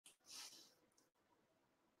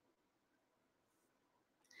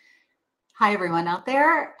Hi, everyone out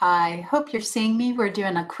there. I hope you're seeing me. We're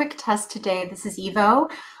doing a quick test today. This is Evo.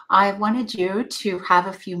 I wanted you to have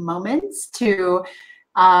a few moments to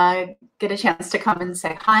get a chance to come and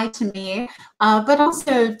say hi to me, but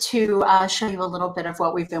also to show you a little bit of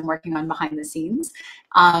what we've been working on behind the scenes.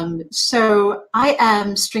 So I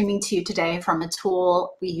am streaming to you today from a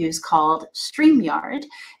tool we use called Streamyard.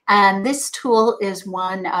 And this tool is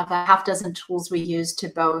one of a half dozen tools we use to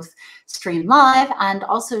both stream live and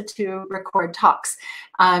also to record talks.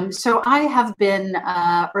 So I have been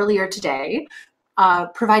earlier today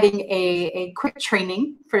providing a quick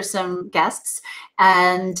training for some guests,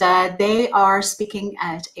 and they are speaking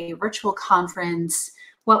at a virtual conference,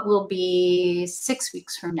 what will be 6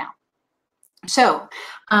 weeks from now. So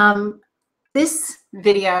this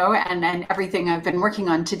video and everything I've been working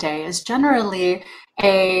on today is generally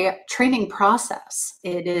a training process.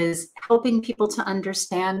 It is helping people to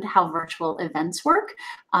understand how virtual events work,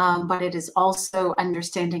 but it is also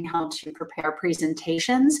understanding how to prepare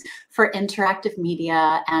presentations for interactive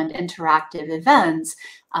media and interactive events,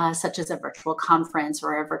 such as a virtual conference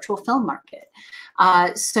or a virtual film market.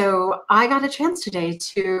 So I got a chance today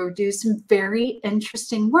to do some very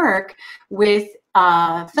interesting work with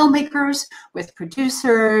filmmakers, with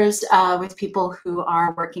producers, with people who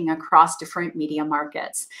are working across different media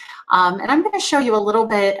markets. And I'm going to show you a little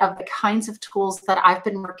bit of the kinds of tools that I've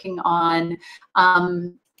been working on.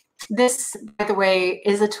 This, by the way,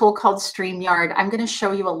 is a tool called Streamyard. I'm going to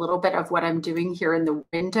show you a little bit of what I'm doing here in the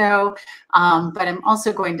window, but I'm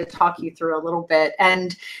also going to talk you through a little bit.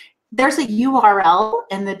 And there's a URL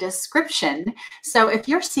in the description. So if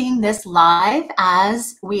you're seeing this live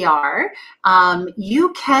as we are,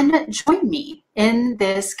 you can join me in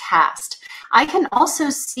this cast. I can also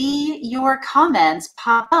see your comments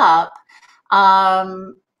pop up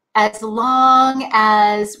as long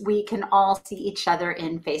as we can all see each other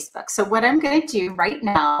in Facebook. So what I'm going to do right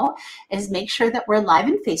now is make sure that we're live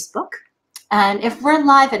in Facebook. And if we're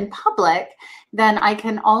live in public, then I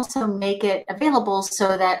can also make it available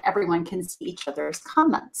so that everyone can see each other's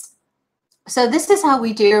comments. So this is how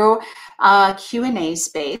we do Q&A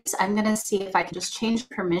space. I'm going to see if I can just change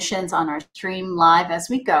permissions on our stream live as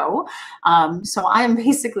we go. So I am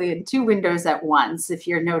basically in two windows at once. If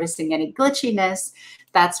you're noticing any glitchiness,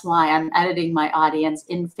 that's why I'm editing my audience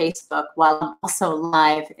in Facebook while I'm also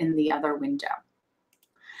live in the other window.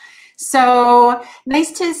 So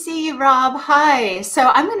nice to see you, Rob. Hi. So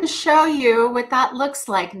I'm going to show you what that looks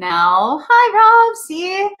like now. Hi, Rob.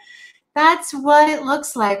 See, that's what it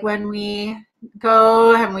looks like when we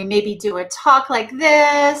go and we maybe do a talk like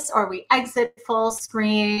this, or we exit full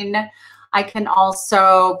screen. I can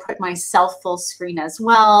also put myself full screen as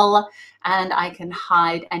well, and I can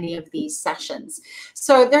hide any of these sessions.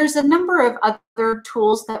 So there's a number of other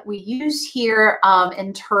tools that we use here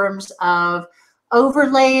in terms of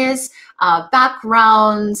overlays,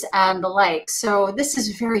 backgrounds, and the like. So this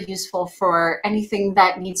is very useful for anything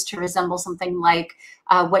that needs to resemble something like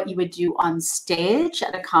what you would do on stage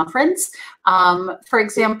at a conference. For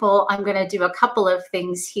example, I'm going to do a couple of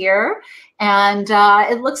things here, and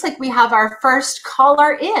it looks like we have our first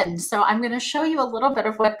caller in. So I'm going to show you a little bit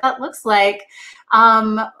of what that looks like.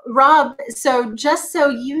 Rob, so just so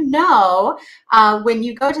you know, when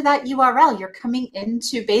you go to that URL, you're coming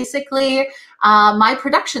into basically my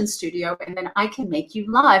production studio, and then I can make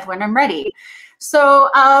you live when I'm ready. So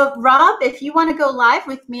Rob, if you want to go live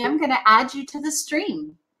with me, I'm going to add you to the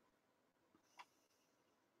stream.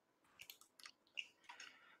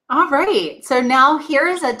 All right, so now here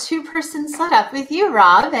is a two-person setup with you,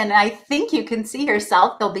 Rob, and I think you can see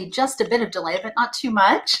yourself. There'll be just a bit of delay, but not too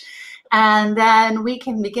much. And then we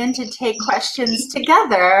can begin to take questions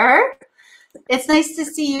together. It's nice to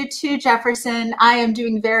see you too, Jefferson. I am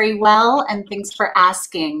doing very well, and thanks for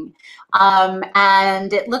asking.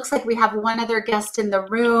 And it looks like we have one other guest in the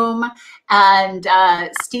room. And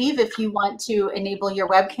Steve, if you want to enable your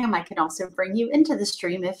webcam, I can also bring you into the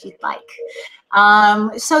stream if you'd like.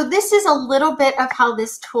 So this is a little bit of how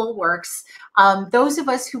this tool works. Those of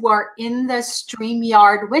us who are in the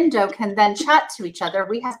StreamYard window can then chat to each other.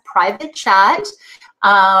 We have private chat.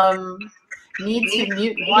 Need to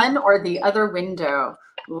mute one or the other window.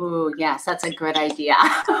 Ooh, yes, that's a good idea.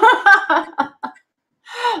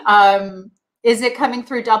 Is it coming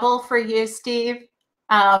through double for you, Steve?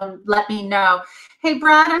 Let me know. Hey,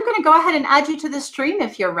 Brad, I'm going to go ahead and add you to the stream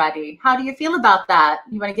if you're ready. How do you feel about that?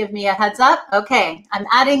 You want to give me a heads up? Okay, I'm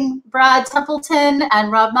adding Brad Templeton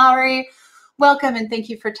and Rob Mowery. Welcome, and thank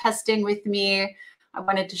you for testing with me. I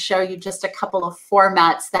wanted to show you just a couple of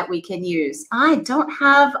formats that we can use. I don't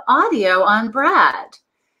have audio on Brad.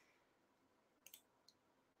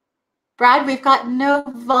 Brad, we've got no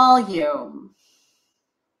volume.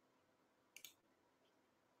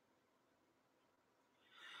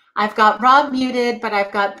 I've got Rob muted, but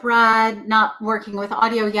I've got Brad not working with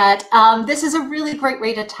audio yet. This is a really great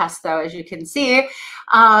way to test, though, as you can see.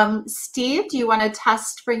 Steve, do you want to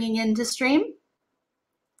test bringing into stream?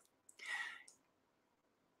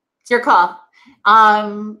 It's your call.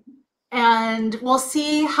 And we'll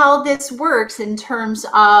see how this works in terms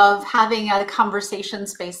of having a conversation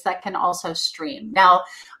space that can also stream. Now,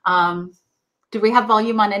 do we have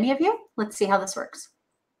volume on any of you? Let's see how this works.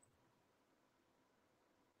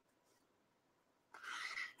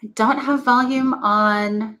 I don't have volume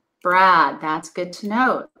on Brad. That's good to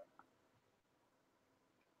note.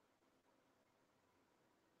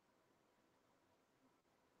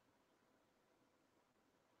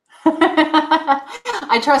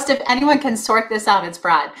 I trust if anyone can sort this out, it's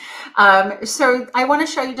Brad. So I want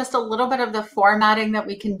to show you just a little bit of the formatting that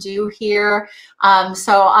we can do here.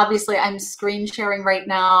 So obviously I'm screen sharing right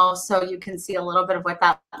now, so you can see a little bit of what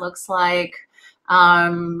that looks like.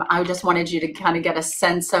 I just wanted you to kind of get a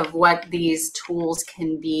sense of what these tools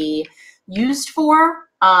can be used for,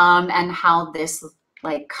 and how this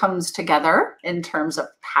like comes together in terms of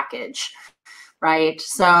package, right?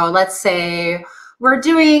 So let's say we're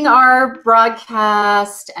doing our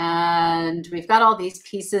broadcast and we've got all these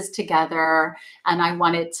pieces together and I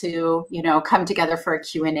want it to, you know, come together for a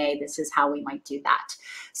Q&A. This is how we might do that.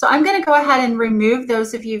 So I'm going to go ahead and remove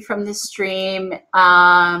those of you from the stream.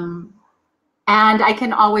 And I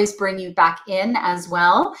can always bring you back in as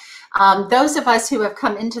well. Those of us who have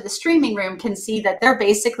come into the streaming room can see that they're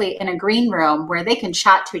basically in a green room where they can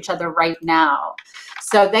chat to each other right now.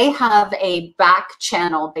 So they have a back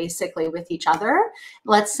channel basically with each other.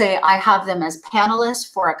 Let's say I have them as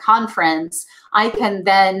panelists for a conference. I can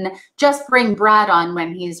then just bring Brad on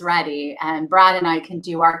when he's ready, and Brad and I can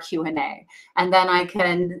do our Q&A. And then I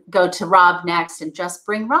can go to Rob next and just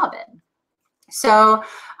bring Rob in. So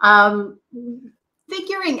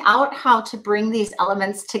figuring out how to bring these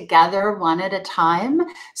elements together one at a time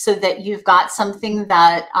so that you've got something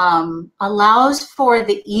that allows for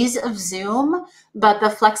the ease of Zoom, but the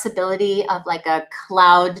flexibility of like a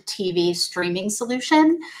cloud TV streaming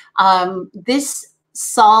solution. This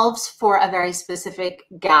solves for a very specific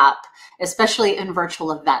gap, especially in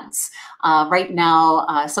virtual events. Right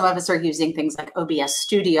now, some of us are using things like OBS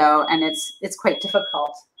Studio, and it's quite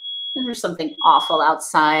difficult. There's something awful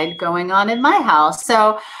outside going on in my house.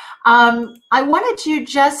 So I wanted you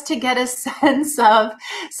just to get a sense of,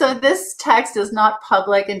 so this text is not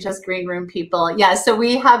public and just green room people. Yeah, so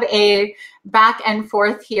we have a back and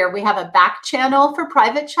forth here. We have a back channel for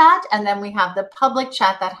private chat, and then we have the public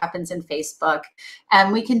chat that happens in Facebook.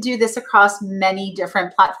 And we can do this across many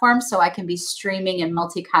different platforms. So I can be streaming and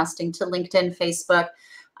multicasting to LinkedIn, Facebook,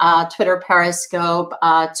 Twitter, Periscope,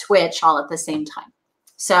 Twitch, all at the same time.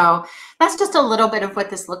 So that's just a little bit of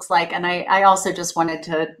what this looks like. And I also just wanted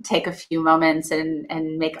to take a few moments and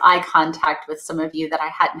make eye contact with some of you that I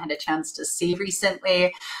hadn't had a chance to see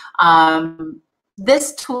recently.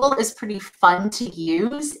 This tool is pretty fun to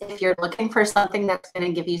use if you're looking for something that's going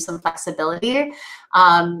to give you some flexibility.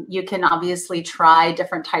 You can obviously try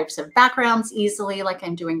different types of backgrounds easily, like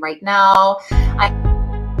I'm doing right now.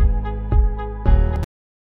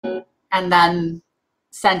 And then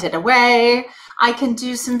send it away. I can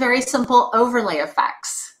do some very simple overlay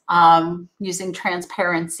effects using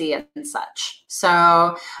transparency and such.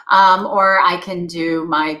 So, or I can do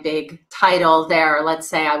my big title there. Let's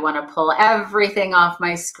say I want to pull everything off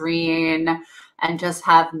my screen and just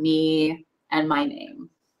have me and my name,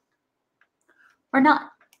 or not.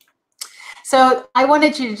 So I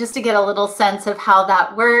wanted you just to get a little sense of how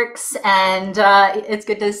that works. And it's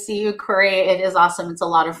good to see you, Corey. It is awesome. It's a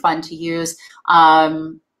lot of fun to use.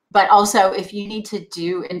 But also, if you need to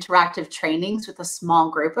do interactive trainings with a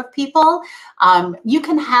small group of people, you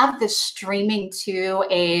can have this streaming to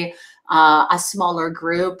a smaller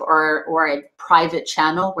group or a private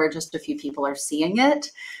channel where just a few people are seeing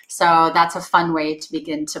it. So that's a fun way to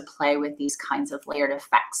begin to play with these kinds of layered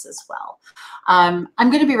effects as well. I'm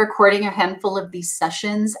going to be recording a handful of these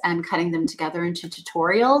sessions and cutting them together into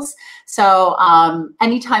tutorials. So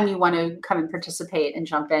anytime you want to come and participate and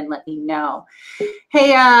jump in, let me know.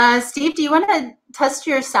 Hey, Steve, do you want to test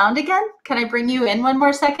your sound again? Can I bring you in one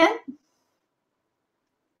more second?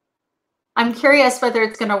 I'm curious whether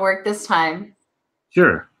it's going to work this time.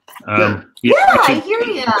 Sure. Yeah, I hear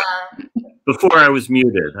you. Before I was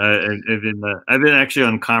muted. I've been actually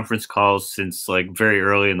on conference calls since like very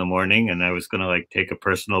early in the morning, and I was going to like take a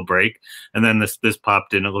personal break, and then this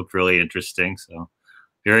popped in. It looked really interesting, so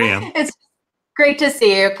here I am. Great to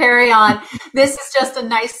see you. Carry on. This is just a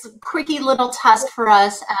nice, quickie little test for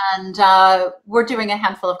us, and we're doing a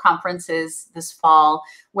handful of conferences this fall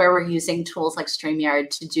where we're using tools like Streamyard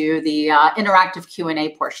to do the interactive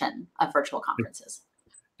Q&A portion of virtual conferences.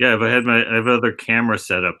 Yeah, I have other camera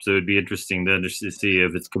setups, so it would be interesting to see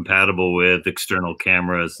if it's compatible with external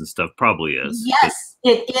cameras and stuff. Probably is. Yes,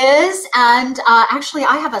 it is. And actually,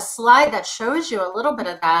 I have a slide that shows you a little bit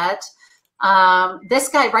of that. This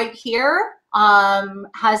guy right here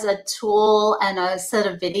has a tool and a set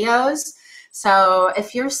of videos. So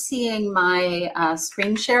if you're seeing my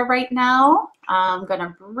screen share right now, I'm going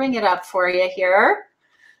to bring it up for you here.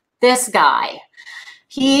 This guy.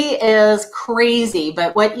 He is crazy,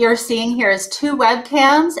 but what you're seeing here is 2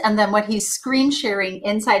 webcams, and then what he's screen sharing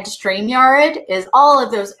inside Streamyard is all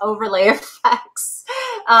of those overlay effects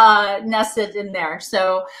nested in there.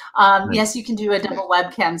 So yes, you can do a double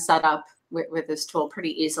webcam setup with this tool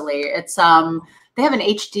pretty easily. It's they have an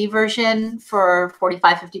HD version for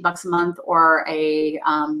 $45–50 a month, or a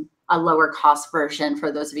lower cost version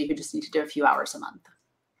for those of you who just need to do a few hours a month.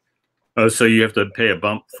 Oh, so you have to pay a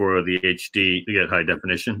bump for the HD to get high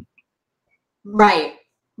definition? Right,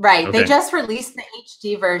 right. Okay. They just released the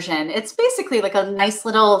HD version. It's basically like a nice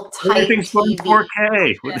little tight TV.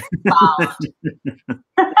 4K.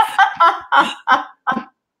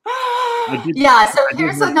 Yeah, so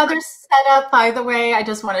here's another setup, by the way. I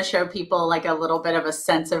just want to show people like a little bit of a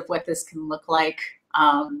sense of what this can look like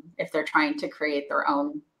if they're trying to create their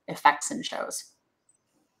own effects and shows.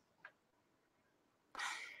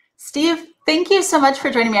 Steve, thank you so much for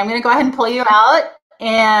joining me. I'm going to go ahead and pull you out,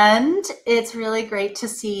 and it's really great to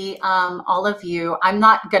see all of you. I'm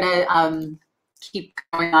not going to keep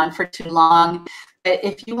going on for too long, but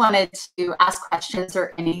if you wanted to ask questions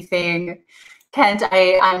or anything, Kent,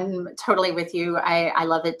 I'm totally with you. I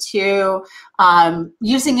love it too.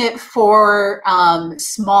 Using it for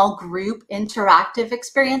small group interactive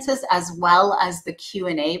experiences as well as the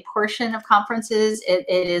Q&A portion of conferences, it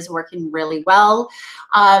is working really well.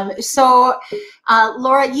 So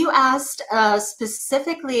Laura, you asked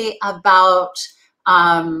specifically about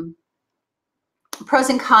pros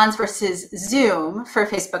and cons versus Zoom for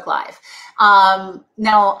Facebook Live.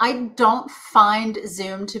 Now, I don't find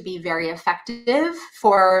Zoom to be very effective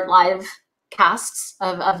for live casts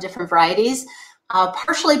of different varieties,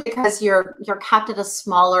 partially because you're capped at a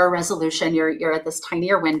smaller resolution. You're at this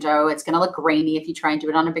tinier window. It's going to look grainy if you try and do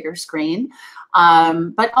it on a bigger screen.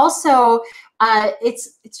 But also,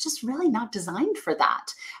 it's just really not designed for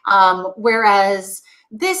that. Whereas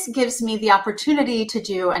this gives me the opportunity to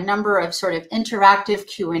do a number of sort of interactive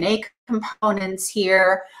Q&A components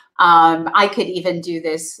here. I could even do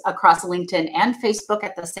this across LinkedIn and Facebook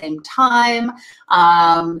at the same time.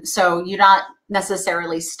 So you're not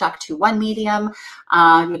necessarily stuck to one medium.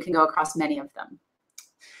 You can go across many of them.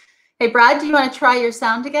 Hey, Brad, do you want to try your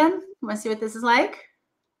sound again? You want to see what this is like?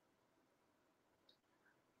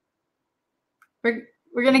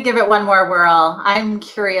 We're going to give it one more whirl. I'm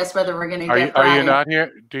curious whether we're going to get Brad. Are you not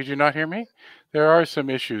here? Did you not hear me? There are some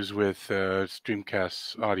issues with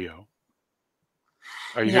Streamcast's audio.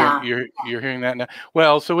 Are you you're hearing that now?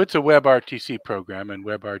 Well, so it's a WebRTC program, and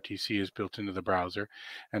WebRTC is built into the browser,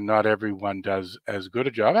 and not everyone does as good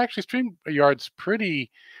a job. Actually, StreamYard's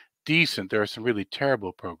pretty decent. There are some really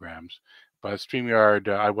terrible programs, but StreamYard,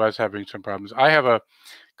 I was having some problems. I have a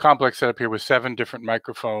complex setup here with 7 different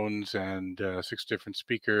microphones and 6 different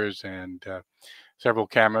speakers and several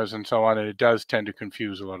cameras and so on, and it does tend to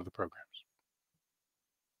confuse a lot of the programs.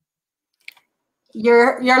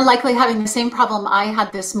 You're likely having the same problem I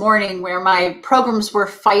had this morning, where my programs were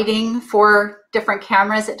fighting for different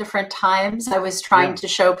cameras at different times. I was trying to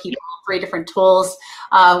show people 3 different tools.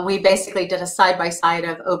 We basically did a side-by-side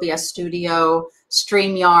of OBS Studio,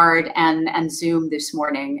 StreamYard, and Zoom this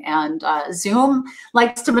morning. And Zoom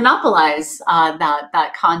likes to monopolize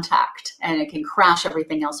that contact, and it can crash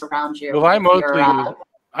everything else around you. Well,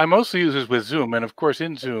 I mostly use this with Zoom, and of course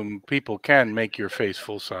in Zoom people can make your face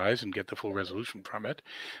full size and get the full resolution from it.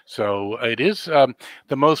 So it is the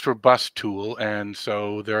most robust tool, and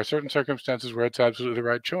so there are certain circumstances where it's absolutely the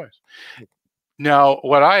right choice. Now,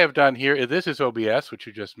 what I have done here is, this is OBS, which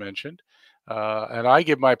you just mentioned, and I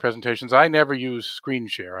give my presentations. I never use screen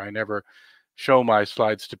share. I never show my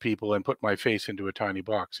slides to people and put my face into a tiny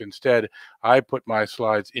box. Instead, I put my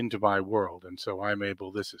slides into my world, and so I'm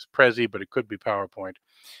able, this is Prezi, but it could be PowerPoint.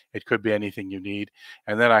 It could be anything you need.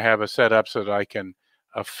 And then I have a setup so that I can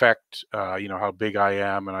affect, how big I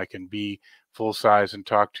am, and I can be full size and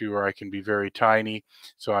talk to you, or I can be very tiny,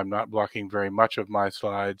 so I'm not blocking very much of my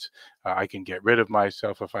slides. I can get rid of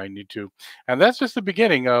myself if I need to. And that's just the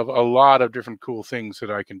beginning of a lot of different cool things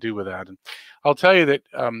that I can do with that. And I'll tell you that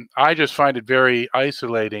I just find it very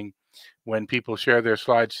isolating when people share their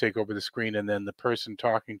slides, take over the screen, and then the person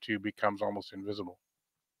talking to you becomes almost invisible.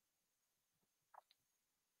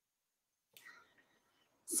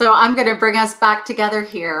 So I'm going to bring us back together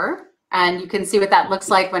here, and you can see what that looks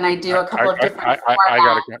like when I do a couple of different formats. I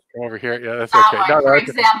got to come over here. Yeah, that's okay. No, for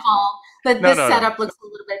example, this setup looks a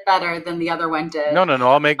little bit better than the other one did. No.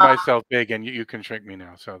 I'll make myself big, and you can shrink me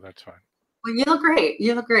now, so that's fine. Well, you look great.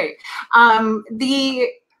 You look great. The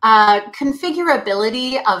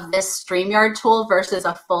configurability of this Streamyard tool versus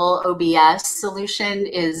a full OBS solution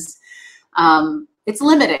is it's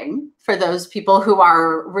limiting for those people who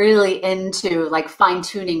are really into like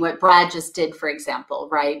fine-tuning what Brad just did, for example,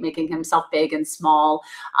 right? Making himself big and small.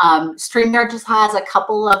 Streamyard just has a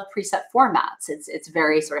couple of preset formats. It's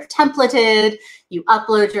very sort of templated. You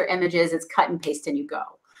upload your images, it's cut and paste, and you go.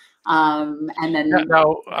 And then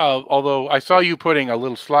now, although I saw you putting a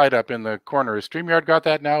little slide up in the corner, has StreamYard got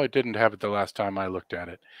that now? It didn't have it the last time I looked at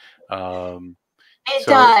it. It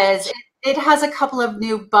does. It has a couple of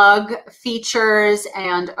new bug features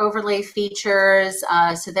and overlay features.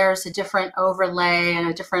 So there's a different overlay and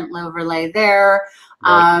a different overlay there.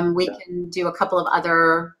 Right. We can do a couple of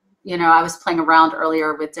other, I was playing around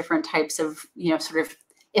earlier with different types of, sort of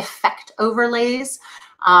effect overlays.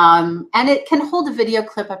 And it can hold a video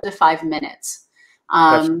clip up to 5 minutes.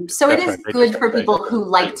 So it is good for people who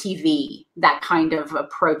like TV, that kind of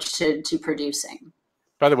approach to producing.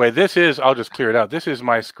 By the way, this is, I'll just clear it out. This is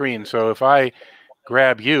my screen. So if I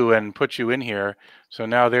grab you and put you in here, so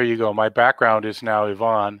now there you go. My background is now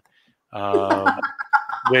Yvonne,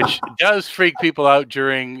 which does freak people out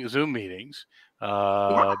during Zoom meetings.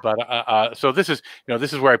 But so this is,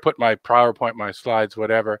 this is where I put my PowerPoint, my slides,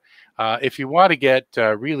 whatever. If you want to get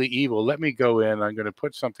really evil, let me go in. I'm going to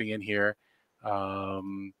put something in here.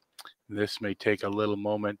 This may take a little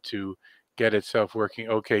moment to get itself working.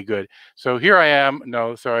 Okay, good. So here I am.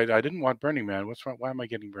 No, sorry, I didn't want Burning Man. What's wrong? Why am I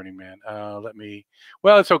getting Burning Man?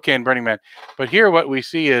 Well, it's okay in Burning Man. But here what we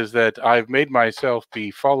see is that I've made myself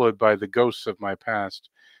be followed by the ghosts of my past.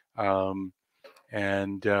 Let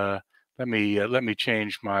me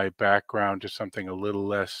change my background to something a little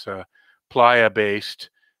less playa based.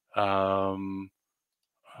 How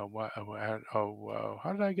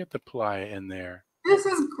did I get the playa in there? This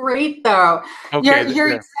is great, though. Okay, you're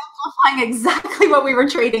exemplifying exactly what we were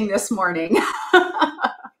trading this morning.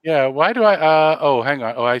 Yeah. Why do I? Oh, hang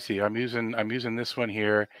on. Oh, I see. I'm using this one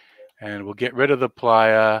here, and we'll get rid of the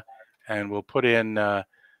playa, and we'll put in.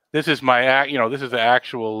 This is my this is the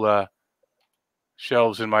actual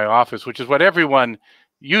shelves in my office, which is what everyone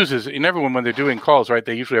uses. And everyone, when they're doing calls, right,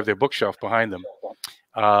 they usually have their bookshelf behind them.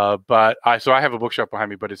 So I have a bookshelf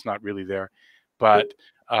behind me, but it's not really there. But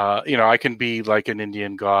I can be like an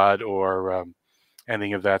Indian god or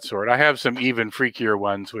anything of that sort. I have some even freakier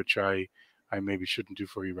ones, which I maybe shouldn't do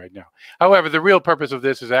for you right now. However, the real purpose of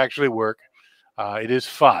this is actually work. It is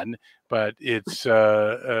fun, but it's,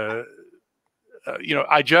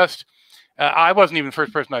 I wasn't even the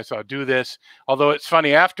first person I saw do this, although it's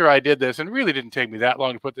funny, after I did this, and it really didn't take me that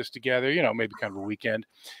long to put this together, maybe kind of a weekend.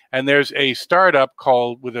 And there's a startup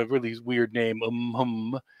with a really weird name,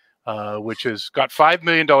 which has got $5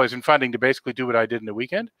 million in funding to basically do what I did in a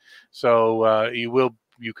weekend. So you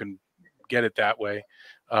can get it that way.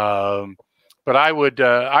 But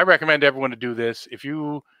I recommend everyone to do this. If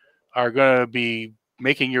you are going to be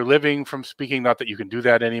making your living from speaking, not that you can do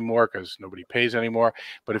that anymore because nobody pays anymore,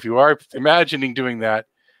 but if you are imagining doing that,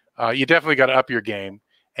 you definitely got to up your game.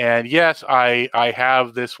 And yes, I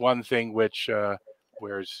have this one thing which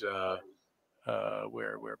where if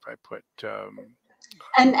I put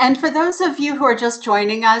and for those of you who are just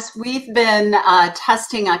joining us, we've been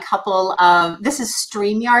testing a couple of, this is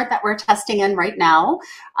StreamYard that we're testing in right now.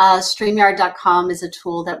 StreamYard.com is a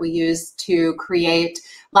tool that we use to create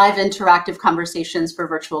live interactive conversations for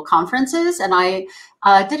virtual conferences. And I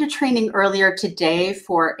did a training earlier today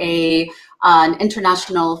for an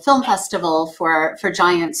international film festival for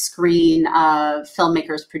giant screen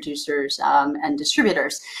filmmakers, producers, and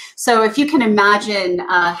distributors. So if you can imagine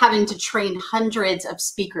having to train hundreds of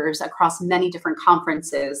speakers across many different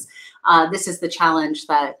conferences, this is the challenge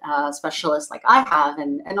that specialists like I have,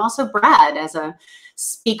 and also Brad as a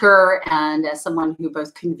speaker and as someone who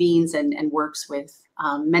both convenes and works with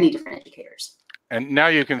many different educators. And now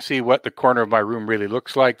you can see what the corner of my room really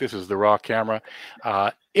looks like. This is the raw camera.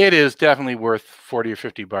 It is definitely worth $40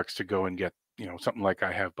 or $50 to go and get you know, something like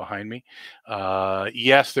I have behind me.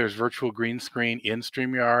 Yes, there's virtual green screen in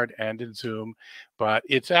Streamyard and in Zoom, but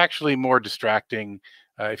it's actually more distracting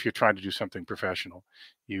if you're trying to do something professional.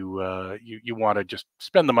 You want to just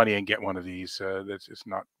spend the money and get one of these. It's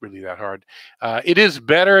not really that hard. It is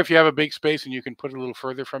better if you have a big space and you can put it a little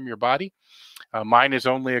further from your body. Mine is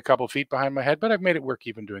only a couple feet behind my head, but I've made it work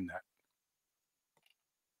even doing that.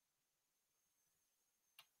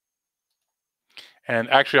 And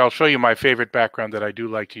actually, I'll show you my favorite background that I do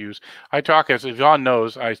like to use. I talk, as Yvonne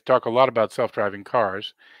knows, I talk a lot about self-driving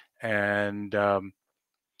cars. And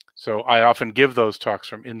so I often give those talks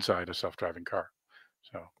from inside a self-driving car.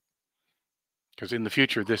 So, because in the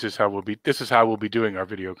future, this is how we'll be doing our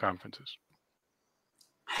video conferences.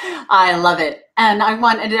 I love it. And I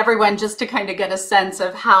wanted everyone just to kind of get a sense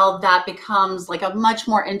of how that becomes like a much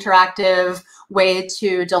more interactive way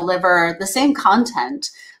to deliver the same content,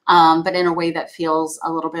 but in a way that feels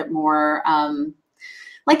a little bit more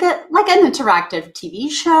like an interactive TV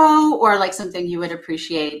show, or like something you would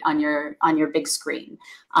appreciate on your big screen.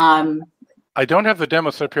 I don't have the demo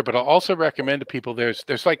set up here, but I'll also recommend to people,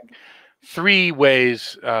 there's like 3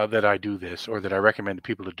 ways that I do this, or that I recommend to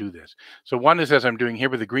people to do this. So one is, as I'm doing here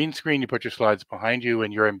with the green screen, you put your slides behind you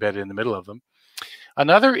and you're embedded in the middle of them.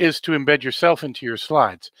 Another is to embed yourself into your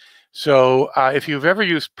slides. So if you've ever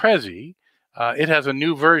used Prezi, it has a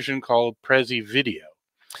new version called Prezi Video.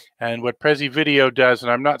 And what Prezi Video does,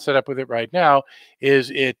 and I'm not set up with it right now,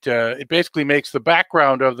 is it basically makes the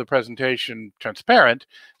background of the presentation transparent,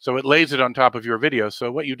 so it lays it on top of your video. So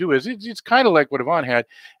what you do is it's kind of like what Yvonne had,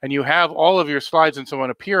 and you have all of your slides and so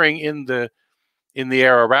on appearing in the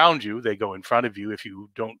air around you. They go in front of you if you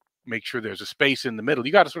don't make sure there's a space in the middle.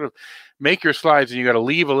 You got to sort of make your slides, and you got to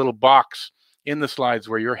leave a little box in the slides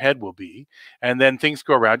where your head will be, and then things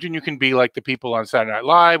go around you, and you can be like the people on Saturday Night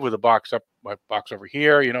Live with a box over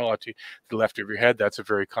here, you know, to the left of your head. That's a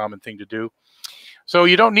very common thing to do. So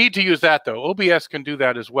you don't need to use that, though. OBS can do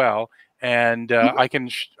that as well, and I can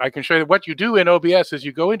show you what you do in OBS is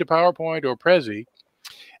you go into PowerPoint or Prezi,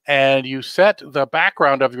 and you set the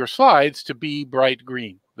background of your slides to be bright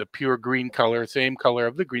green, the pure green color, same color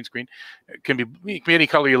of the green screen. It can be any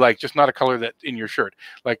color you like, just not a color that's in your shirt.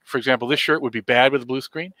 Like, for example, this shirt would be bad with a blue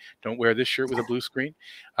screen. Don't wear this shirt with a blue screen.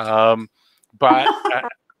 But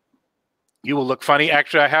you will look funny.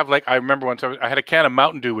 Actually, I remember once I had a can of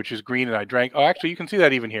Mountain Dew, which is green, and I drank. Oh, actually, you can see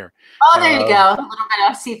that even here. Oh, there you go. A little bit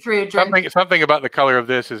of see-through drink. Something about the color of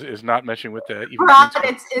this is not meshing with the. Brad,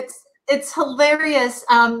 it's hilarious.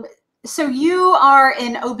 So you are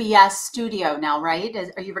in OBS Studio now, right?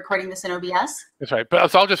 Are you recording this in OBS? That's right. But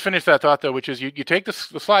so I'll just finish that thought, though, which is you take the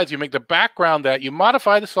slides, you make the background that, you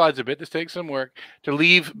modify the slides a bit. This takes some work to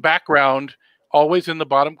leave background always in the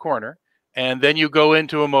bottom corner. And then you go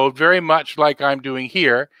into a mode very much like I'm doing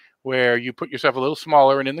here, where you put yourself a little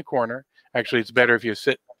smaller and in the corner. Actually, it's better if you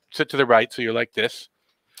sit to the right, so you're like this.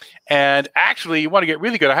 And actually, you want to get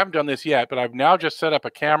really good. I haven't done this yet, but I've now just set up a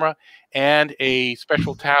camera and a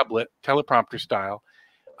special tablet, teleprompter style,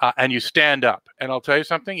 and you stand up. And I'll tell you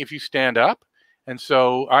something, if you stand up, and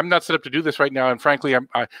so I'm not set up to do this right now, and frankly,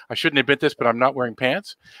 I shouldn't admit this, but I'm not wearing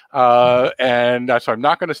pants. So I'm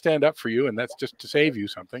not going to stand up for you, and that's just to save you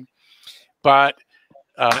something. But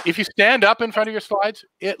if you stand up in front of your slides,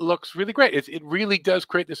 it looks really great. It really does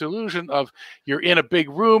create this illusion of you're in a big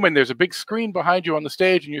room and there's a big screen behind you on the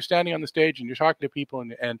stage, and you're standing on the stage and you're talking to people,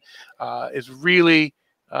 and it's really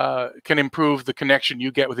can improve the connection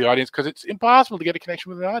you get with the audience, because it's impossible to get a connection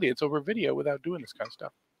with an audience over video without doing this kind of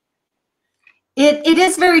stuff. It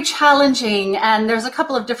is very challenging, and there's a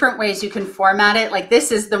couple of different ways you can format it. Like,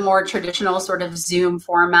 this is the more traditional sort of Zoom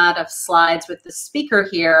format of slides with the speaker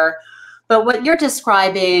here. But what you're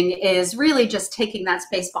describing is really just taking that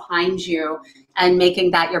space behind you and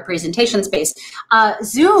making that your presentation space.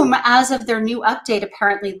 Zoom, as of their new update,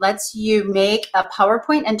 apparently lets you make a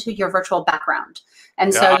PowerPoint into your virtual background.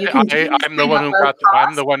 And so you can I'm the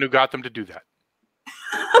one who got them to do that.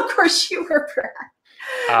 Of course you were, Brad.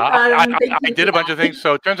 I did a bunch of things.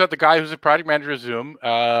 So it turns out the guy who's a project manager of Zoom,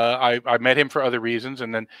 I met him for other reasons,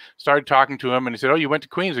 and then started talking to him, and he said, "Oh, you went to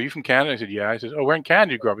Queens? Are you from Canada?" I said, "Yeah." I said, "Oh, where in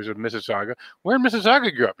Canada you grew up?" He said, "Mississauga." "Where in Mississauga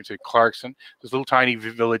you grew up?" He said, "Clarkson, this little tiny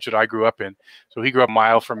village that I grew up in." So he grew up a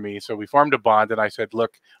mile from me. So we formed a bond, and I said,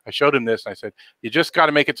 "Look," I showed him this, and I said, "You just got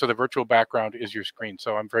to make it so the virtual background is your screen."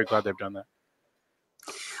 So I'm very glad they've done that.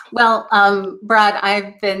 Well, Brad,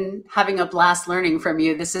 I've been having a blast learning from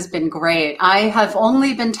you. This has been great. I have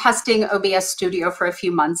only been testing OBS Studio for a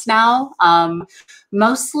few months now,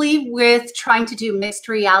 mostly with trying to do mixed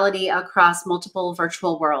reality across multiple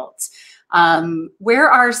virtual worlds. Where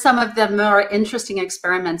are some of the more interesting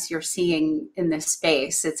experiments you're seeing in this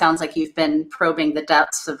space? It sounds like you've been probing the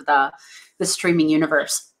depths of the streaming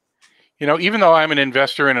universe. You know, even though I'm an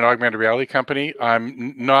investor in an augmented reality company,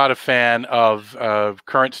 I'm not a fan of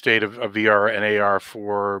current state of VR and AR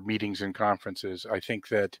for meetings and conferences. I think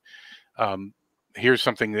that here's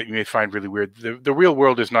something that you may find really weird. The real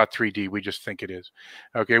world is not 3D. We just think it is.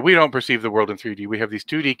 Okay, we don't perceive the world in 3D. We have these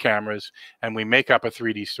 2D cameras, and we make up a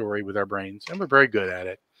 3D story with our brains, and we're very good at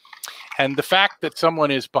it. And the fact that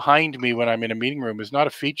someone is behind me when I'm in a meeting room is not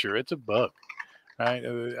a feature. It's a bug. Right?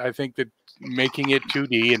 I think that making it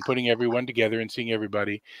 2D and putting everyone together and seeing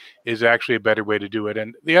everybody is actually a better way to do it.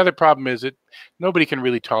 And the other problem is that nobody can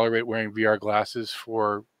really tolerate wearing VR glasses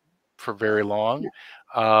for very long.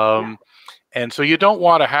 And so you don't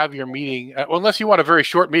want to have your meeting, well, unless you want a very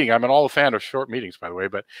short meeting. I'm all a fan of short meetings, by the way.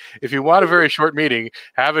 But if you want a very short meeting,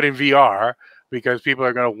 have it in VR because people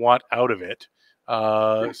are going to want out of it.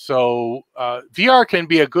 So VR can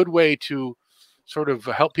be a good way to sort of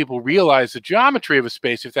help people realize the geometry of a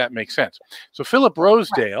space, if that makes sense. So Philip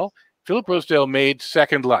Rosedale made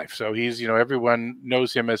Second Life. So he's, you know, everyone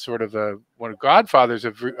knows him as sort of one of the godfathers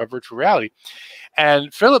of virtual reality.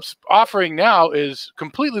 And Philip's offering now is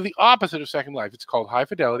completely the opposite of Second Life. It's called High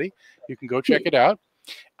Fidelity. You can go check it out.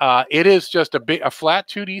 It is just a flat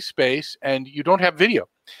 2D space, and you don't have video.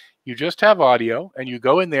 You just have audio, and you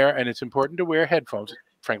go in there, and it's important to wear headphones.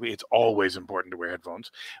 Frankly, it's always important to wear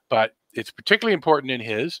headphones, but it's particularly important in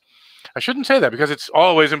his. I shouldn't say that because it's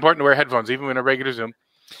always important to wear headphones, even in a regular Zoom.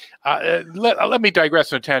 Let me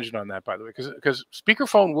digress on a tangent on that, by the way, because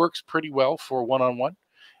speakerphone works pretty well for one-on-one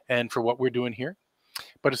and for what we're doing here.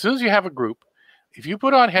 But as soon as you have a group, if you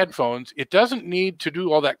put on headphones, it doesn't need to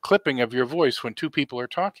do all that clipping of your voice when two people are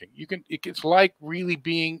talking. It's like really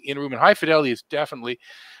being in a room. And High Fidelity is definitely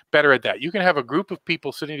better at that. You can have a group of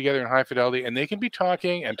people sitting together in High Fidelity, and they can be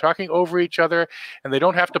talking and talking over each other, and they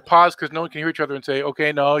don't have to pause because no one can hear each other and say,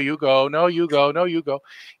 okay, no, you go, no, you go, no, you go.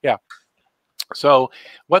 Yeah. So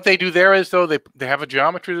what they do there is, though, they have a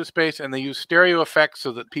geometry of the space, and they use stereo effects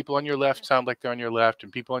so that people on your left sound like they're on your left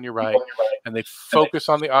and people on your right, and they focus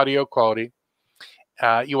on the audio quality.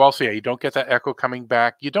 You also, you don't get that echo coming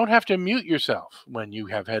back. You don't have to mute yourself when you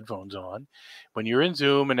have headphones on. When you're in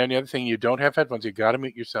Zoom and any other thing, you don't have headphones. You got to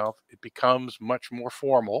mute yourself. It becomes much more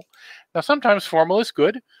formal. Now, sometimes formal is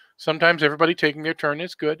good. Sometimes everybody taking their turn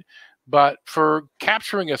is good. But for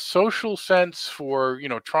capturing a social sense, for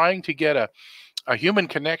trying to get a human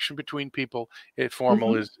connection between people,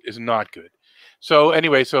 formal is not good. So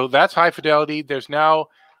anyway, so that's High Fidelity. There's now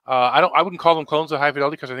I wouldn't call them clones of High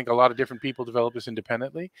Fidelity because I think a lot of different people develop this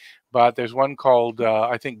independently. But there's one called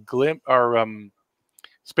I think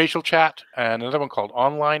Spatial Chat, and another one called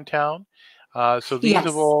Online Town. So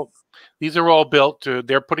these are all built to.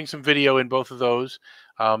 They're putting some video in both of those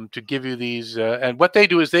to give you these. And what they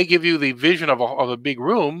do is they give you the vision of a big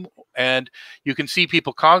room, and you can see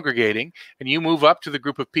people congregating, and you move up to the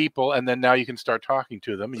group of people, and then now you can start talking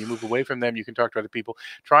to them, and you move away from them. You can talk to other people,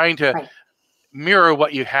 trying to mirror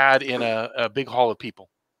what you had in a big hall of people.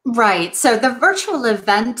 Right. So the virtual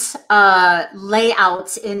event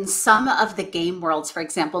layouts in some of the game worlds, for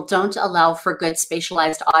example, don't allow for good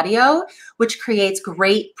spatialized audio, which creates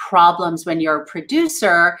great problems when you're a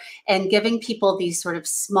producer and giving people these sort of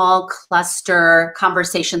small cluster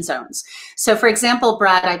conversation zones. So for example,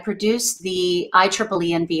 Brad, I produced the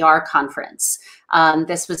IEEE and VR conference.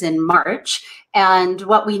 This was in March. And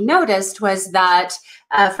what we noticed was that,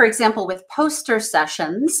 for example, with poster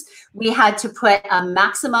sessions, we had to put a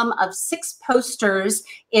maximum of 6 posters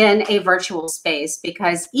in a virtual space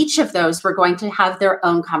because each of those were going to have their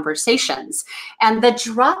own conversations. And the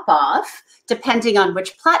drop-off, depending on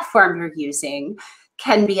which platform you're using,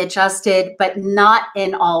 can be adjusted, but not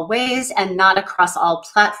in all ways and not across all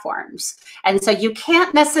platforms. And so you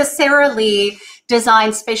can't necessarily design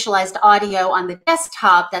spatialized audio on the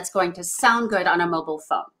desktop that's going to sound good on a mobile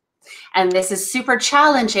phone. And this is super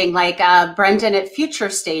challenging. Like Brendan at Future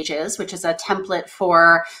Stages, which is a template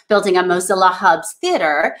for building a Mozilla Hubs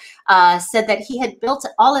theater, said that he had built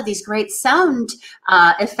all of these great sound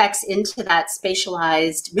effects into that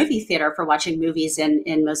spatialized movie theater for watching movies in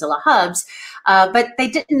Mozilla Hubs, but they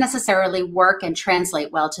didn't necessarily work and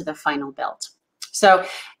translate well to the final build. So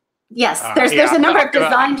yes, there's a number of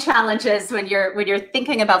design challenges when you're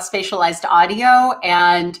thinking about spatialized audio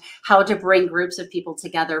and how to bring groups of people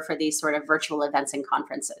together for these sort of virtual events and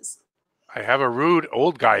conferences. I have a rude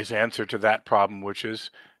old guy's answer to that problem, which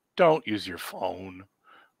is don't use your phone.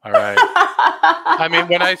 All right. I mean,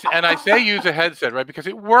 when I say use a headset, right? Because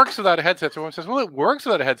it works without a headset. Someone says, well, it works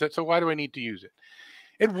without a headset, so why do I need to use it?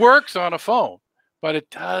 It works on a phone, but it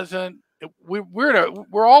doesn't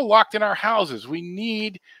we're all locked in our houses. We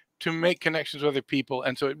need to make connections with other people,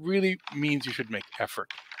 and so it really means you should make effort.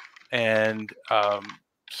 And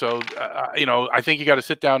so you know, I think you got to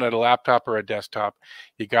sit down at a laptop or a desktop.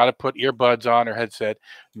 You got to put earbuds on or headset.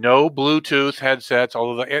 No Bluetooth headsets.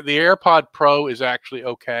 Although the AirPod Pro is actually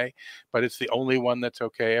okay, but it's the only one that's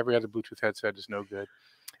okay. Every other Bluetooth headset is no good.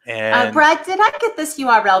 And Brad, did I get this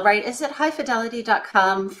URL right? Is it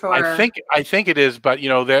highfidelity.com for? I think it is, but you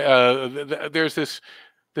know, there's this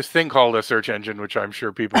thing called a search engine, which I'm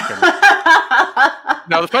sure people can.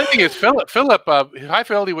 Now the funny thing is, Philip, High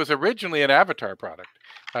Fidelity was originally an avatar product.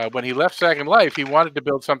 When he left Second Life, he wanted to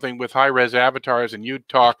build something with high-res avatars, and you'd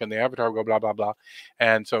talk, and the avatar would go blah blah blah.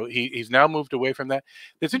 And so he's now moved away from that.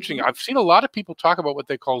 It's interesting. I've seen a lot of people talk about what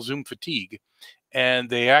they call Zoom fatigue, and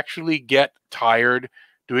they actually get tired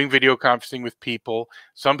doing video conferencing with people.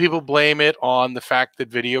 Some people blame it on the fact that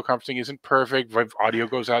video conferencing isn't perfect. Audio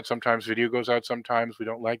goes out sometimes, video goes out sometimes. We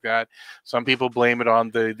don't like that. Some people blame it on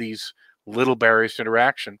these little barriers to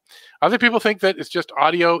interaction. Other people think that it's just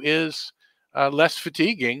audio is less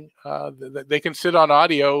fatiguing. They can sit on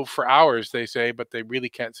audio for hours, they say, but they really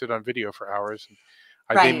can't sit on video for hours.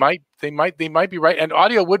 Right. They might be right, and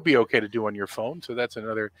audio would be okay to do on your phone. So that's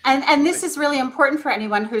another. And this is really important for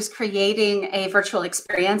anyone who's creating a virtual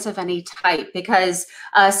experience of any type, because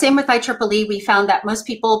same with IEEE, we found that most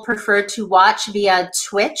people prefer to watch via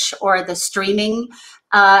Twitch or the streaming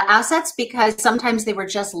assets, because sometimes they were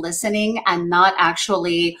just listening and not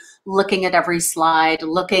actually looking at every slide,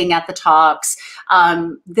 looking at the talks.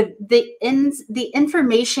 The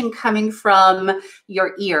information coming from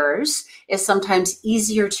your ears is sometimes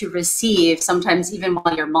easier to receive, sometimes even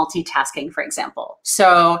while you're multitasking, for example.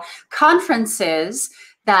 So conferences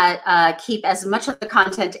that keep as much of the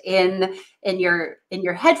content in your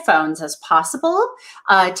headphones as possible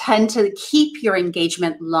tend to keep your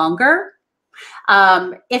engagement longer.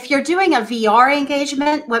 If you're doing a VR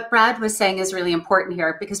engagement, what Brad was saying is really important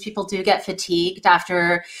here, because people do get fatigued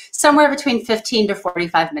after somewhere between 15 to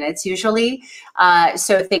 45 minutes usually.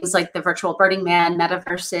 So things like the virtual Burning Man,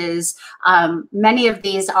 metaverses, many of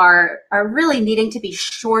these are really needing to be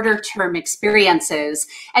shorter term experiences.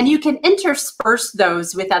 And you can intersperse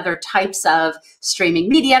those with other types of streaming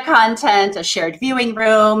media content, a shared viewing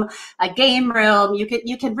room, a game room.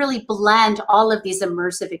 You can really blend all of these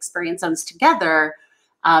immersive experiences together.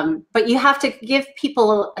 But you have to give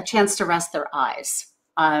people a chance to rest their eyes.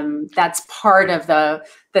 That's part of the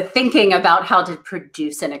thinking about how to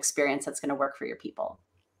produce an experience that's going to work for your people.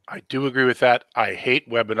 I do agree with that. I hate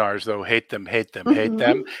webinars, though. Hate them, hate them, hate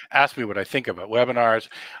them. Ask me what I think about webinars.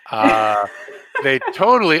 They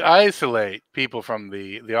totally isolate people from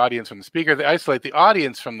the audience, from the speaker. They isolate the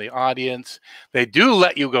audience from the audience. They do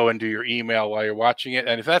let you go and do your email while you're watching it.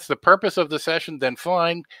 And if that's the purpose of the session, then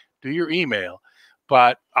fine, do your email.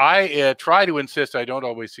 But I try to insist, I don't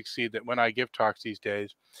always succeed, that when I give talks these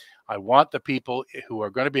days, I want the people who are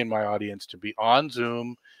going to be in my audience to be on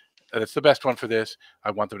Zoom. That's the best one for this.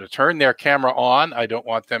 I want them to turn their camera on. I don't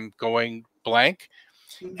want them going blank.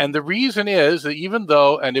 And the reason is that even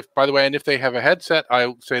though, and if, by the way, and if they have a headset,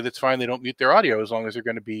 I say that's fine. They don't mute their audio as long as they're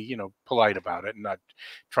going to be, you know, polite about it and not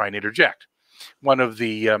try and interject. One of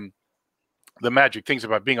the magic things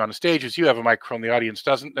about being on a stage is you have a microphone, the audience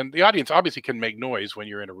doesn't, and the audience obviously can make noise when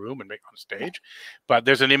you're in a room and make on a stage, but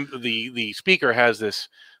there's the speaker has this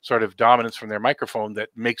sort of dominance from their microphone that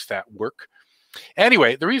makes that work.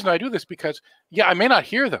 Anyway, the reason I do this because, yeah, I may not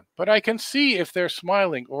hear them, but I can see if they're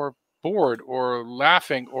smiling or bored or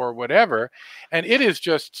laughing or whatever, and it is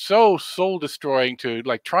just so soul destroying to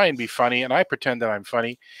like try and be funny, and I pretend that I'm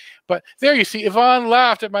funny, but there you see Yvonne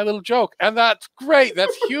laughed at my little joke, and that's great.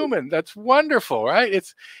 That's human. That's wonderful, right?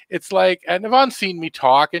 It's like, and Yvonne's seen me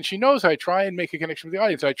talk, and she knows I try and make a connection with the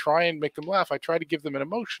audience. I try and make them laugh. I try to give them an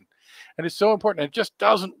emotion, and it's so important. It just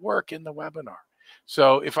doesn't work in the webinar.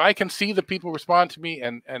 So if I can see the people respond to me,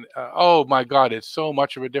 and oh my God, it's so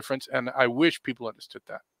much of a difference, and I wish people understood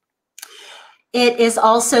that. It is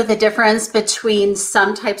also the difference between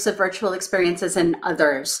some types of virtual experiences and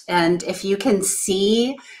others. And if you can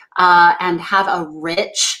see and have a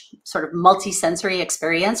rich sort of multi-sensory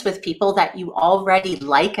experience with people that you already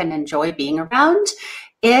like and enjoy being around,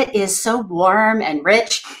 it is so warm and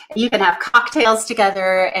rich. You can have cocktails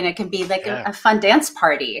together, and it can be like a fun dance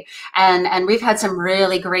party. And we've had some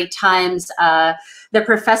really great times. The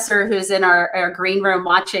professor who's in our green room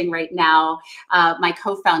watching right now, my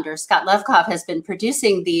co-founder, Scott Levkoff, has been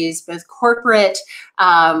producing these both corporate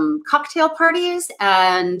cocktail parties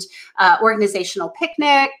and organizational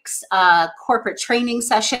picnics, corporate training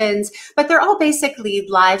sessions, but they're all basically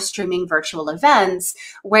live streaming virtual events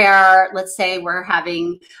where, let's say we're having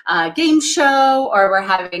having a game show, or we're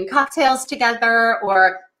having cocktails together,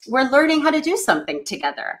 or we're learning how to do something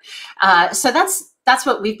together. So that's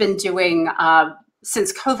what we've been doing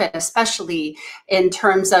since COVID, especially in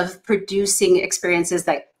terms of producing experiences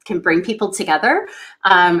that can bring people together,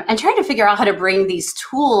 and trying to figure out how to bring these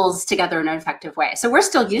tools together in an effective way. So we're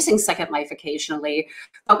still using Second Life occasionally,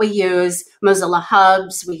 but we use Mozilla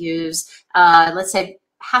Hubs. We use, let's say,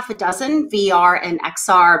 half a dozen VR and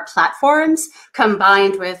XR platforms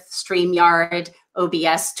combined with Streamyard,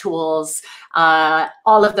 OBS tools,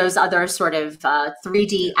 all of those other sort of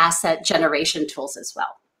 3D asset generation tools as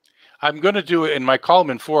well. I'm going to do it in my column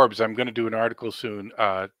in Forbes. I'm going to do an article soon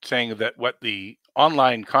saying that what the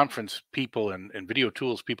online conference people and video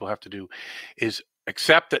tools people have to do is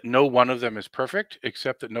accept that no one of them is perfect,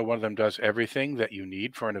 accept that no one of them does everything that you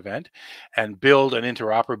need for an event, and build an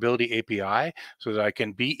interoperability API so that I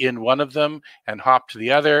can be in one of them and hop to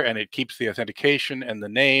the other, and it keeps the authentication and the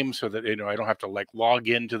name so that, you know, I don't have to like log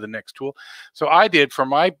into the next tool. So I did for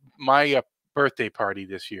my birthday party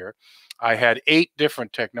this year, I had 8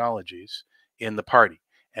 different technologies in the party.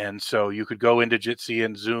 And so you could go into Jitsi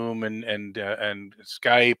and Zoom and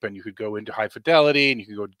Skype, and you could go into High Fidelity, and you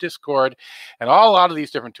could go to Discord, and a lot of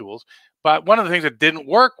these different tools. But one of the things that didn't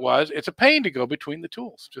work was it's a pain to go between the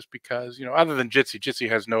tools, just because, you know, other than Jitsi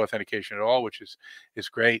has no authentication at all, which is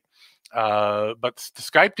great. But the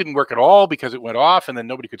Skype didn't work at all because it went off, and then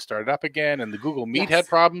nobody could start it up again. And the Google Meet had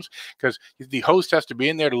problems because the host has to be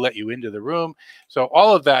in there to let you into the room. So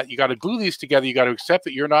all of that, you got to glue these together. You got to accept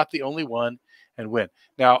that you're not the only one, and win.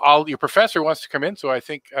 Now, your professor wants to come in, so I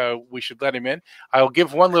think we should let him in. I'll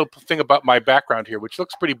give one little thing about my background here, which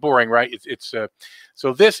looks pretty boring, right?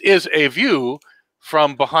 So this is a view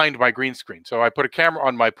from behind my green screen. So I put a camera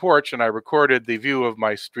on my porch, and I recorded the view of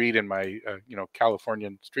my street and my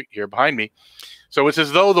Californian street here behind me. So it's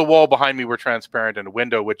as though the wall behind me were transparent, and a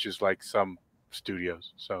window, which is like some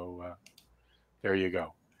studios. So there you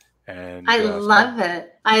go. And I love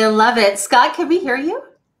it. I love it. Scott, can we hear you?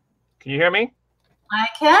 Can you hear me? I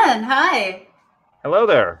can. Hi. Hello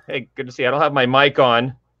there. Hey, good to see you. I don't have my mic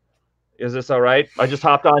on. Is this all right? I just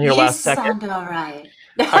hopped on here last second. You sound all right.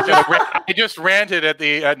 I just ranted at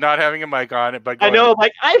the not having a mic on it, but I know,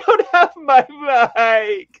 like, I don't have my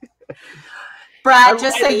mic. Brad,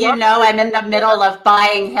 just so you know, I'm in the middle of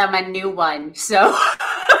buying him a new one. So,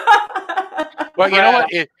 well, you know what?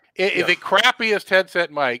 The crappiest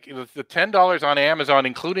headset mic, the $10 on Amazon,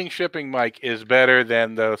 including shipping mic, is better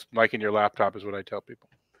than the mic in your laptop, is what I tell people.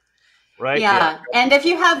 Right? Yeah. And if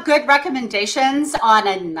you have good recommendations on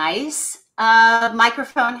a nice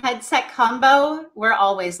microphone headset combo, we're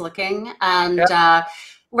always looking. And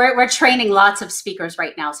we're training lots of speakers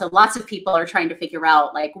right now. So lots of people are trying to figure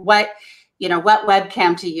out like what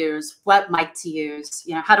webcam to use, what mic to use,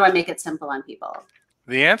 how do I make it simple on people?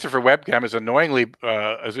 The answer for webcam is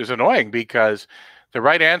annoying because the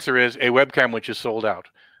right answer is a webcam which is sold out.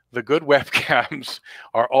 The good webcams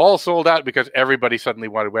are all sold out because everybody suddenly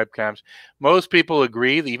wanted webcams. Most people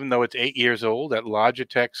agree, even though it's 8 years old, that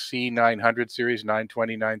Logitech C900 series,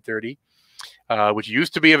 920, 930, which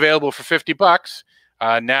used to be available for $50,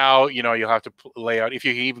 now you'll have to lay out, if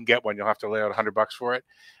you can even get one, you'll have to lay out $100 for it.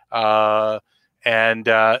 And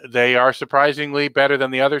they are surprisingly better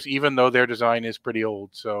than the others, even though their design is pretty old.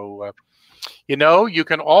 So, you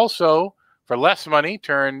can also, for less money,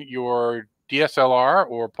 turn your DSLR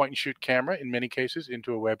or point-and-shoot camera, in many cases,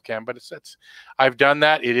 into a webcam. But I've done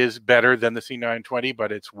that. It is better than the C920,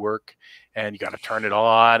 but it's work, and you got to turn it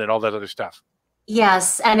on and all that other stuff.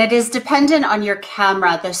 Yes, and it is dependent on your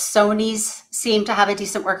camera. The Sonys seem to have a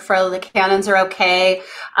decent workflow. The Canons are okay.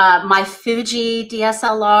 My Fuji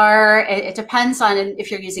DSLR, it depends on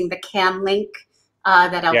if you're using the Cam Link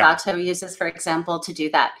that Elgato uses, for example, to do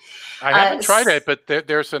that. I haven't tried it, but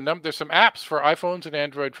there's some apps for iPhones and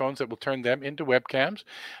Android phones that will turn them into webcams.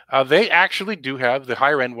 They actually do have, the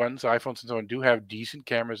higher end ones, iPhones and so on, do have decent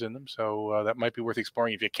cameras in them. So that might be worth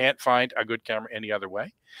exploring if you can't find a good camera any other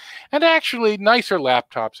way. And actually, nicer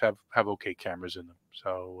laptops have okay cameras in them.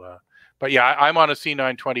 So, but yeah, I'm on a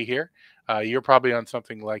C920 here. You're probably on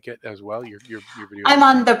something like it as well. Your video. I'm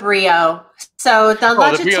on the Brio. So the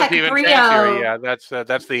Logitech Brio. Yeah, that's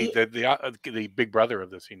the big brother of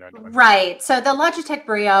the C920. Right. So the Logitech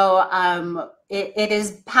Brio, it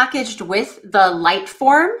is packaged with the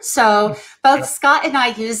Lightform. So both Scott and I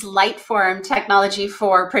use Lightform technology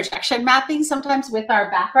for projection mapping, sometimes with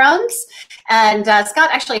our backgrounds. And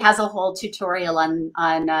Scott actually has a whole tutorial on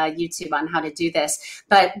YouTube on how to do this.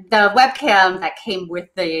 But the webcam that came with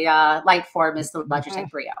the Lightform is the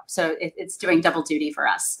Logitech Brio. So it's doing double duty for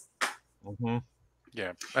us.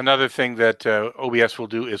 Yeah. Another thing that OBS will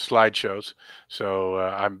do is slideshows. So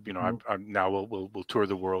I'm now we'll tour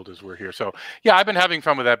the world as we're here. So yeah, I've been having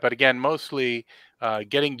fun with that. But again, mostly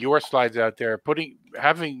getting your slides out there,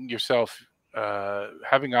 having yourself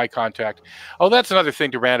having eye contact. Oh, that's another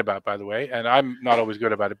thing to rant about, by the way. And I'm not always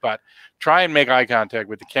good about it, but try and make eye contact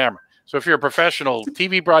with the camera. So if you're a professional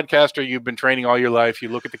TV broadcaster, you've been training all your life, you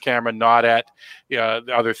look at the camera, not at the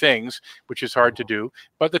other things, which is hard to do.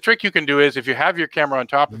 But the trick you can do is if you have your camera on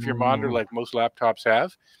top of your monitor, like most laptops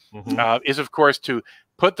have, is, of course, to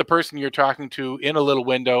put the person you're talking to in a little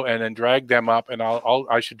window and then drag them up. And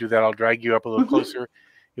I should do that. I'll drag you up a little closer,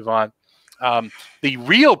 Yvonne. The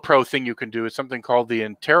real pro thing you can do is something called the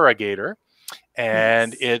interrogator.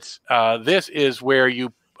 And it's this is where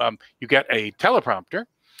you get a teleprompter.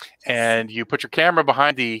 And you put your camera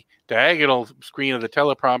behind the diagonal screen of the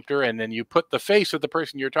teleprompter, and then you put the face of the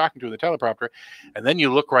person you're talking to in the teleprompter, and then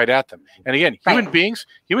you look right at them. And again, human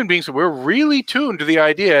beings, we're really tuned to the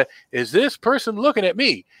idea: is this person looking at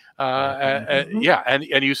me? Yeah,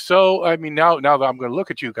 and you. So I mean, now that I'm going to look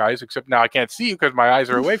at you guys, except now I can't see you because my eyes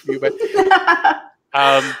are away from you. But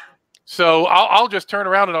so I'll just turn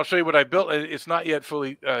around and I'll show you what I built. It's not yet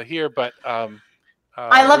fully here, but.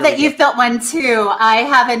 I love that you've built one too. I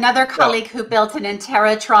have another colleague who built an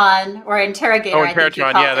Interrotron or interrogator. Oh,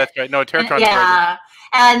 Interrotron, yeah, that's right. No, Interrotron. Yeah,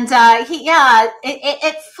 and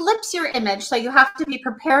it flips your image, so you have to be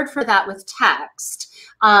prepared for that with text.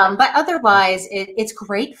 But otherwise, it's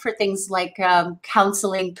great for things like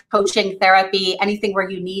counseling, coaching, therapy, anything where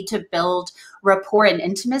you need to build rapport and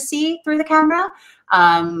intimacy through the camera.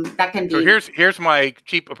 That can be. So here's my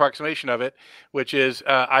cheap approximation of it, which is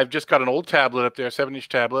I've just got an old tablet up there, 7-inch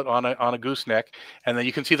tablet on a gooseneck, and then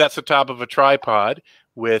you can see that's the top of a tripod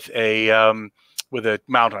with a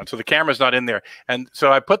mount on. So the camera's not in there, and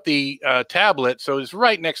so I put the tablet so it's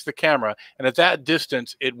right next to the camera, and at that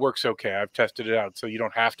distance it works okay. I've tested it out, so you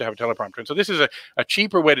don't have to have a teleprompter. And so this is a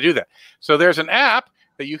cheaper way to do that. So there's an app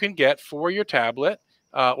that you can get for your tablet.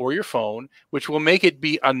 Or your phone, which will make it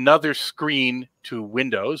be another screen to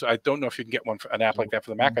Windows. I don't know if you can get an app like that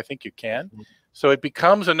for the Mac. I think you can. So it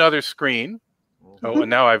becomes another screen. Oh, and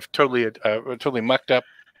now I've totally mucked up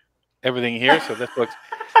everything here. So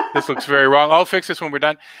this looks very wrong. I'll fix this when we're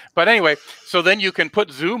done. But anyway, so then you can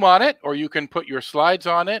put Zoom on it, or you can put your slides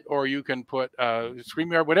on it, or you can put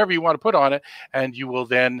Streamyard, whatever you want to put on it, and you will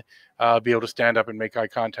then be able to stand up and make eye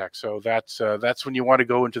contact. So that's when you want to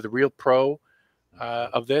go into the real pro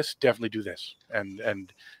of this. Definitely do this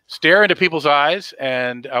and stare into people's eyes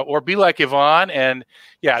and or be like Yvonne. And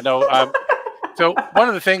yeah, no. So one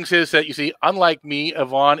of the things is that you see, unlike me,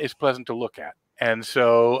 Yvonne is pleasant to look at, and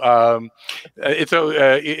so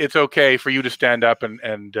it's okay for you to stand up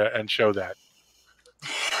and show that.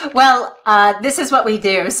 Well, this is what we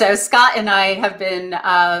do. So Scott and I have been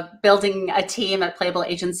building a team at Playable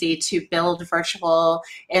Agency to build virtual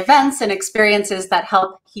events and experiences that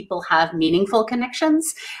help people have meaningful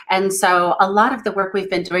connections. And so a lot of the work we've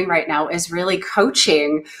been doing right now is really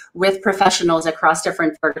coaching with professionals across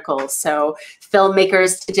different verticals. So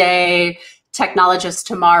filmmakers today, technologists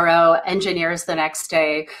tomorrow, engineers the next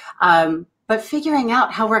day. But figuring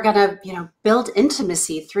out how we're going to, build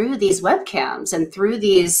intimacy through these webcams and through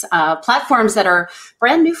these platforms that are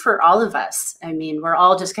brand new for all of us. I mean, we're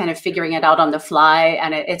all just kind of figuring it out on the fly,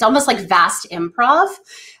 and it's almost like vast improv.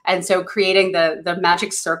 And so creating the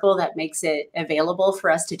magic circle that makes it available for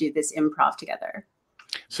us to do this improv together.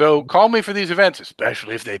 So call me for these events,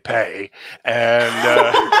 especially if they pay. And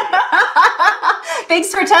thanks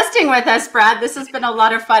for testing with us, Brad. This has been a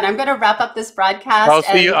lot of fun. I'm going to wrap up this broadcast.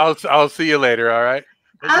 I'll see you later. All right.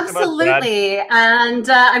 Absolutely. And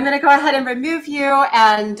I'm going to go ahead and remove you.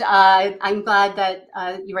 And I'm glad that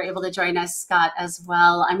you were able to join us, Scott, as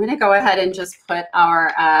well. I'm going to go ahead and just put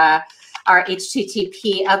our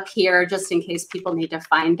HTTP up here just in case people need to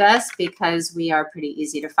find us, because we are pretty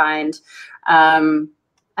easy to find.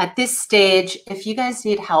 At this stage, if you guys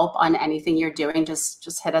need help on anything you're doing,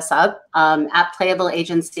 just hit us up. At Playable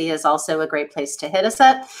Agency is also a great place to hit us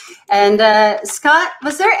up. And Scott,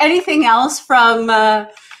 was there anything else from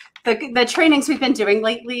the trainings we've been doing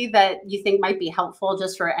lately that you think might be helpful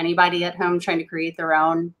just for anybody at home trying to create their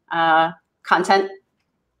own content?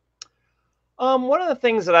 One of the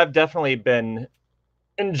things that I've definitely been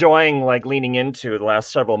enjoying, like leaning into the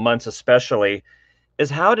last several months especially, is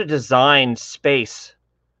how to design space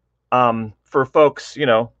for folks,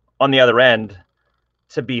 on the other end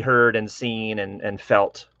to be heard and seen and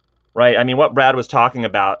felt, right? I mean, what Brad was talking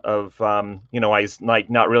about of, he's like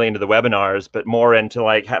not really into the webinars, but more into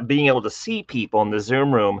like being able to see people in the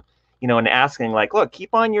Zoom room, and asking like, look,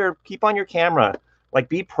 keep on your camera, like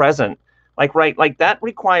be present. Like that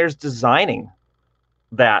requires designing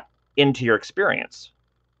that into your experience,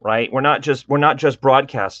 right? We're not just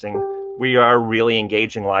broadcasting. We are really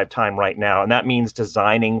engaging live time right now. And that means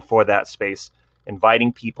designing for that space,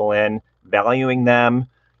 inviting people in, valuing them,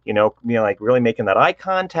 like really making that eye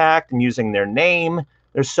contact and using their name.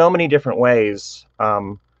 There's so many different ways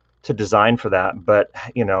to design for that. But,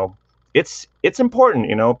 it's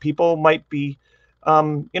important. People might be,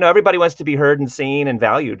 everybody wants to be heard and seen and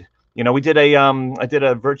valued. I did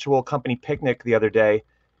a virtual company picnic the other day,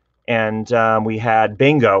 and we had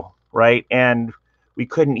bingo, right? And we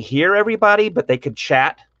couldn't hear everybody, but they could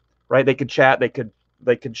chat, right? They could chat. They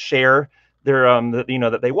could share their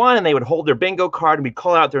that they won, and they would hold their bingo card, and we'd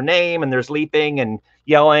call out their name, and there's leaping and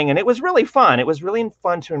yelling, and it was really fun. It was really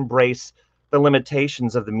fun to embrace the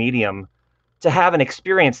limitations of the medium, to have an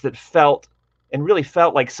experience that really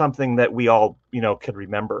felt like something that we all could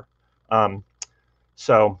remember.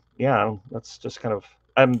 So yeah, that's just kind of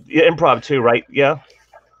improv too, right? Yeah.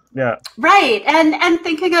 Right. And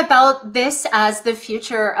thinking about this as the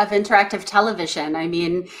future of interactive television. I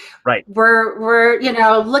mean, right. We're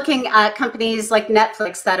looking at companies like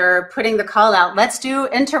Netflix that are putting the call out, let's do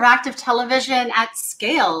interactive television at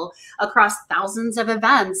scale across thousands of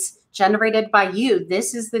events generated by you.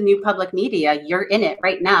 This is the new public media. You're in it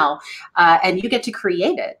right now. And you get to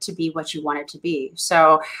create it to be what you want it to be.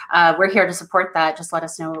 So we're here to support that. Just let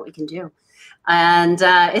us know what we can do. And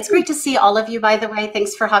it's great to see all of you, by the way.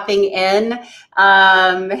 Thanks for hopping in.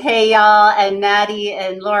 Hey, y'all, and Natty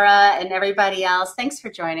and Laura and everybody else. Thanks for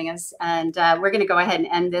joining us. And we're going to go ahead and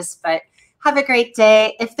end this, but have a great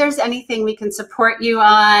day. If there's anything we can support you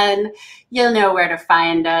on, you'll know where to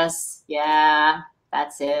find us. Yeah,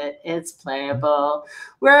 that's it. It's playable.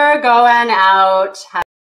 We're going out.